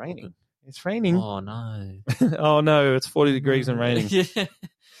 Oh, it's raining. It's raining. Oh, no. Oh, no, it's 40 degrees and raining. Yeah.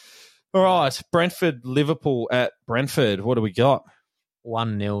 All right, Brentford, Liverpool at Brentford. What do we got?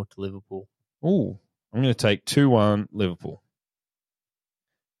 1-0 to Liverpool. Oh, I'm going to take 2-1 Liverpool.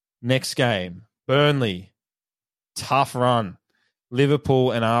 Next game, Burnley. Tough run.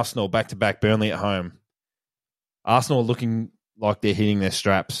 Liverpool and Arsenal back-to-back, Burnley at home. Arsenal looking like they're hitting their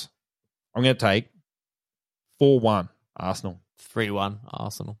straps. I'm going to take 4-1 Arsenal. 3-1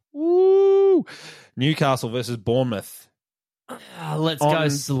 Arsenal. Woo! Newcastle versus Bournemouth. Let's On go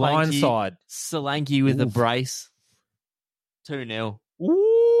Solanke. side. Solanke with a Oof. brace. 2-0.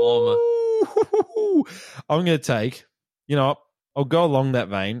 Ooh. I'm going to take, what? I'll go along that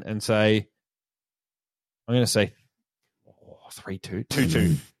vein and say, I'm going to say 3-2.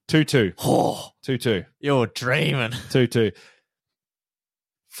 2-2. 2-2. Oh, 2-2. you're dreaming. 2-2.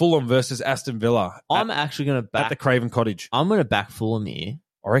 Fulham versus Aston Villa. I'm actually going to back at the Craven Cottage. I'm going to back Fulham here.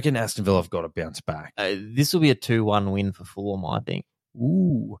 I reckon Aston Villa have got to bounce back. This will be a 2-1 win for Fulham, I think.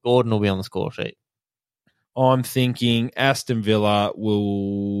 Ooh. Gordon will be on the score sheet. I'm thinking Aston Villa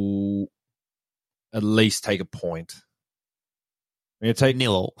will at least take a point. I'm going to take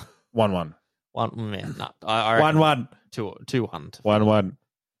 0. 1-1. I reckon 1-1. 2-1.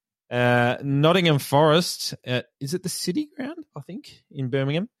 1-1. Nottingham Forest. Is it the City Ground, I think, in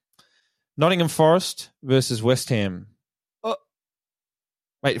Birmingham? Nottingham Forest versus West Ham.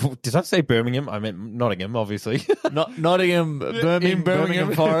 Wait, did I say Birmingham? I meant Nottingham, obviously. Nottingham,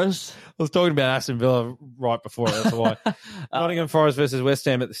 Birmingham Forest. I was talking about Aston Villa right before it, that's why. Nottingham Forest versus West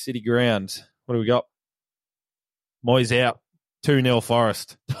Ham at the City Ground. What do we got? Moyes out. 2-0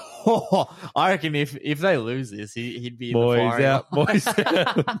 Forest. I reckon if they lose this, he'd be in Moyes the out.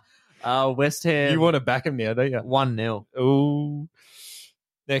 Moyes out. West Ham. You want to back him now, don't you? 1-0. Ooh.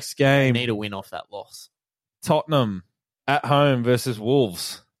 Next They game. need a win off that loss. Tottenham at home versus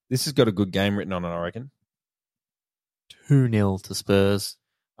Wolves. This has got a good game written on it, I reckon. 2-0 to Spurs.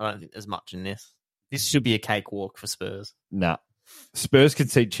 I don't think there's much in this. This should be a cakewalk for Spurs. Nah. Spurs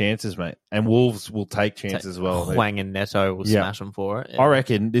concede chances, mate. And Wolves will take chances as well. Hwang and Neto will smash them for it. Yeah. I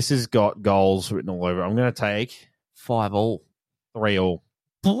reckon this has got goals written all over it. I'm going to take 5-5. 3-3.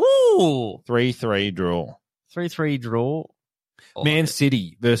 Ooh. 3-3 draw. 3-3 draw. Man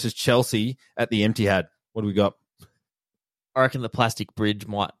City versus Chelsea at the Etihad. What do we got? I reckon the plastic bridge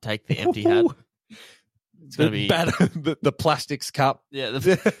might take the Etihad. It's going to be the plastics cup. Yeah.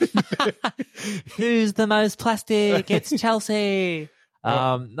 Who's the most plastic? It's Chelsea.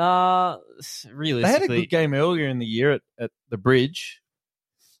 Realistically, they had a good game earlier in the year at the bridge.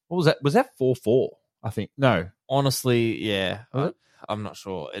 What was that? Was that 4-4? I think no. Honestly, yeah. I'm not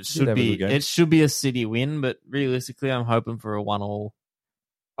sure. It should have a be. good game. It should be a City win, but realistically, I'm hoping for a 1-1.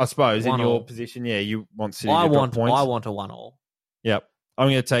 I suppose in 1-1. your position, yeah, you want City I to want. drop points. I want a 1-1. Yep. I'm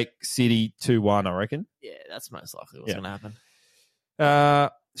going to take City 2-1, I reckon. Yeah, that's most likely what's going to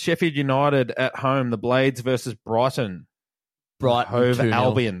happen. Sheffield United at home, the Blades versus Brighton. Brighton Hove 2-0.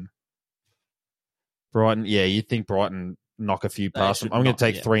 Albion. Brighton, yeah, you'd think Brighton knock a few past them. I'm going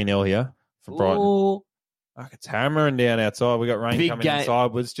to take 3-0 here for Brighton. Ooh. It's hammering down outside. We got rain Big coming game.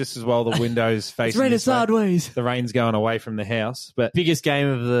 insidewards just as well. The windows facing It's raining this way. sideways. The rain's going away from the house. But Biggest game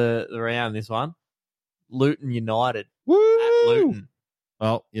of the round, this one. Luton United woo! at Luton.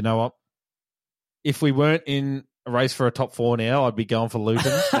 Well, you know what? If we weren't in a race for a top 4 now, I'd be going for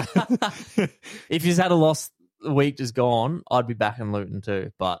Luton. If he's had a loss the week just gone, I'd be back in Luton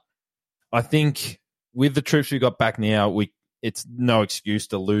too. But I think with the troops we got back now, it's no excuse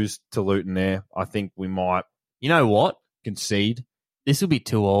to lose to Luton there. I think we might you know what? concede. This will be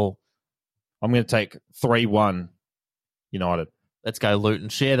 2-2. I'm going to take 3-1 United. Let's go Luton.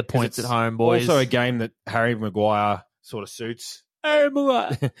 Share the points at It's home, boys. Also a game that Harry Maguire sort of suits. Hey,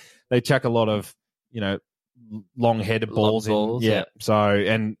 Maguire. They chuck a lot of, long-headed balls in. Yeah. So,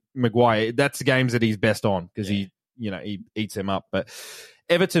 and Maguire, that's the games that he's best on because he eats them up. But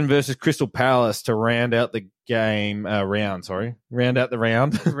Everton versus Crystal Palace to round out the game, round out the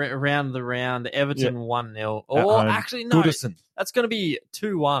round. Around the round, Everton 1-0. At Or home. actually, no. Goodison. That's going to be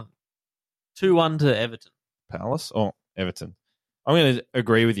 2-1. 2-1 to Everton. Palace or Everton? I'm going to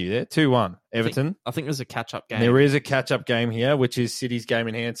agree with you there. 2-1 Everton. I think there's a catch-up game. There is a catch-up game here, which is City's game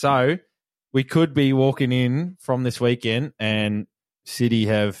in hand. So we could be walking in from this weekend and City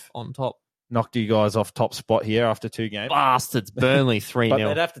have on top. Knocked you guys off top spot here after 2 games. Bastards. Burnley 3-0. But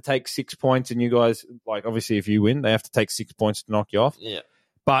they'd have to take 6 points, and you guys, obviously if you win, they have to take 6 points to knock you off. Yeah.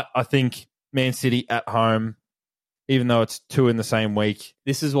 But I think Man City at home, even though it's 2 in the same week.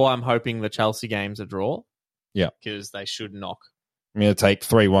 This is why I'm hoping the Chelsea game's a draw. Yeah. Because they should knock. I'm going to take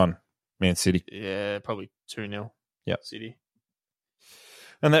 3-1 Man City. Yeah, probably 2-0 City.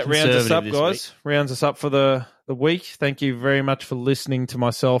 And that rounds us up, this guys. week. Rounds us up for the week. Thank you very much for listening to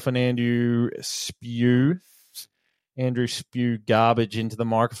myself and Andrew spew garbage into the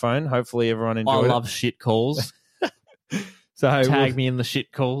microphone. Hopefully everyone enjoyed it. I love shit calls. So Tag me in the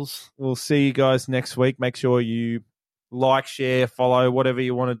shit calls. We'll see you guys next week. Make sure you like, share, follow, whatever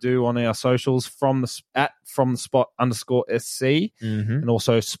you want to do on our socials from the spot _SC and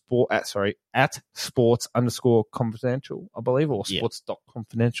also at sports _confidential, I believe, or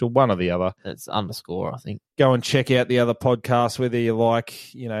sports.confidential, one or the other. It's underscore, I think. Go and check out the other podcasts, whether you like,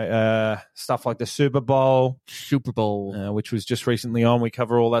 stuff like the Super Bowl, which was just recently on. We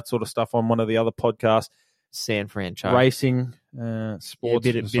cover all that sort of stuff on one of the other podcasts. San Francisco. Racing, sports,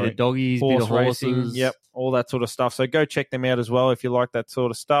 bit of doggies, bit of horses. Racing, yep, all that sort of stuff. So go check them out as well if you like that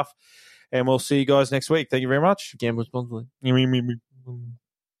sort of stuff. And we'll see you guys next week. Thank you very much. Gamble responsibly.